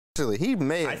He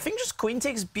may. I think just queen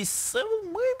takes b7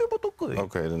 maybe.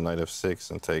 Okay, the knight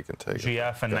f6 and take.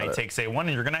 GF and knight takes a1,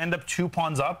 and you're going to end up 2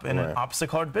 pawns up in an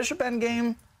opposite-colored bishop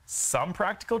endgame. Some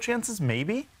practical chances,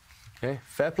 maybe. Okay,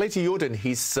 fair play to Jorden.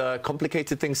 He's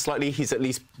complicated things slightly. He's at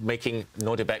least making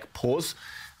Nodirbek pause.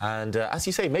 And as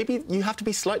you say, maybe you have to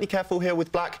be slightly careful here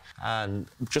with black. And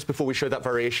just before we show that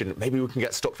variation, maybe we can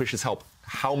get Stockfish's help.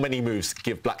 How many moves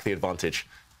give black the advantage?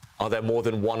 Are there more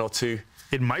than 1 or 2?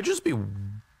 It might just be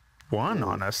 1,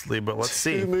 honestly, but let's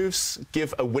see. 2 moves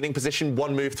give a winning position.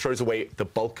 1 move throws away the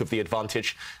bulk of the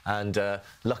advantage. And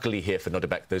luckily here for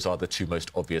Nodirbek, those are the 2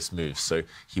 most obvious moves. So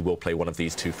he will play one of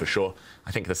these 2 for sure.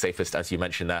 I think the safest, as you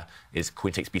mentioned there, is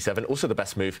queen takes b7. Also the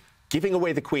best move, giving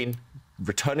away the queen,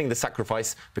 returning the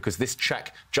sacrifice, because this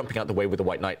check, jumping out the way with the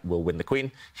white knight, will win the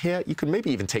queen. Here, you can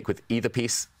maybe even take with either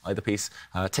piece.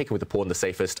 Take it with the pawn, the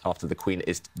safest, after the queen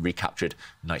is recaptured.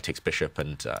 Knight takes bishop,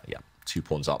 and yeah, 2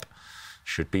 pawns up.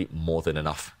 Should be more than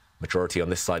enough. Majority on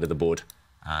this side of the board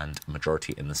and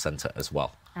majority in the center as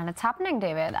well. And it's happening,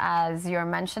 David. As you're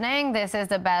mentioning, this is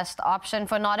the best option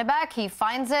for Nodirbek. He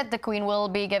finds it, the queen will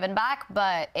be given back,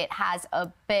 but it has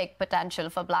a big potential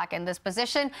for black in this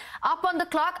position. Up on the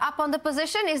clock, up on the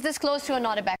position. Is this close to a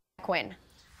Nodirbek win?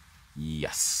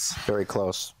 Yes. Very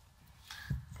close.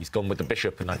 He's gone with the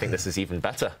bishop, and I think this is even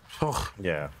better. Oh,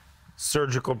 yeah.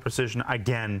 Surgical precision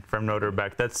again from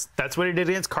Nodirbek. That's what he did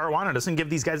against Caruana. Doesn't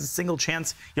give these guys a single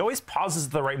chance. He always pauses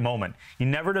at the right moment. He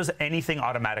never does anything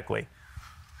automatically.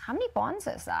 How many pawns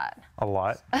is that? A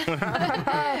lot.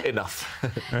 Enough.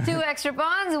 2 extra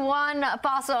pawns, 1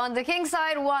 passer on the king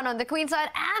side, 1 on the queen side,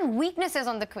 and weaknesses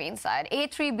on the queen side.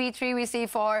 A3, B3 we see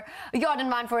for Jorden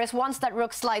Van Foreest. Once that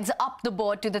rook slides up the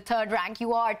board to the 3rd rank,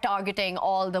 you are targeting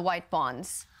all the white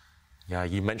pawns. Yeah,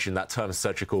 you mentioned that term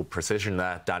surgical precision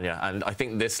there, Danya, and I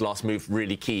think this last move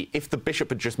really key. If the bishop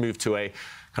had just moved to a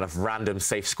kind of random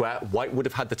safe square, white would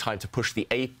have had the time to push the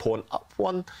A pawn up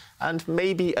 1 and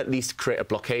maybe at least create a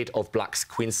blockade of black's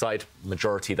queenside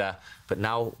majority there. But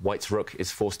now white's rook is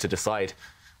forced to decide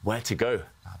where to go.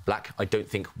 Black, I don't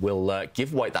think, will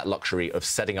give white that luxury of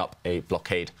setting up a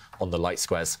blockade on the light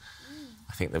squares.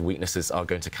 I think the weaknesses are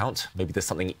going to count. Maybe there's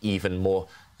something even more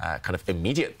kind of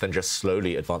immediate than just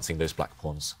slowly advancing those black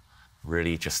pawns.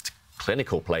 Really just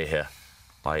clinical play here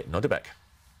by Nodirbek.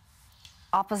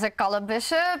 Opposite color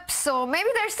bishop, so maybe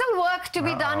there's still work to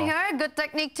be done here. Good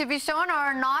technique to be shown,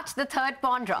 or not. The 3rd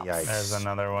pawn drops. Yikes. There's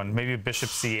another one. Maybe bishop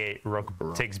c8, rook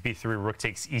takes b3, rook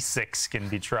takes e6 can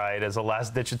be tried as a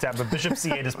last-ditch attempt. But bishop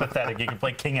c8 is pathetic. You can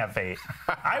play king f8.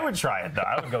 I would try it, though.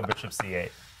 I would go bishop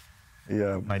c8.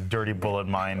 Yeah. My dirty bullet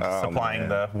mind, supplying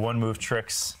the 1-move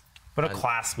tricks. But a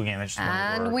classical game.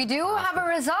 And we do have a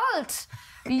result.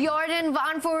 Jorden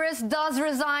Van Foreest does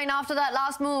resign after that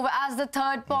last move, as the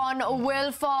 3rd pawn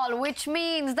will fall, which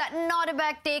means that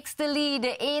Nodirbek takes the lead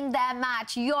in their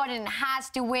match. Jorden has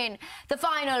to win the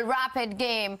final rapid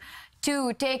game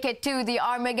to take it to the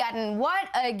Armageddon. What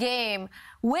a game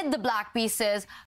with the black pieces.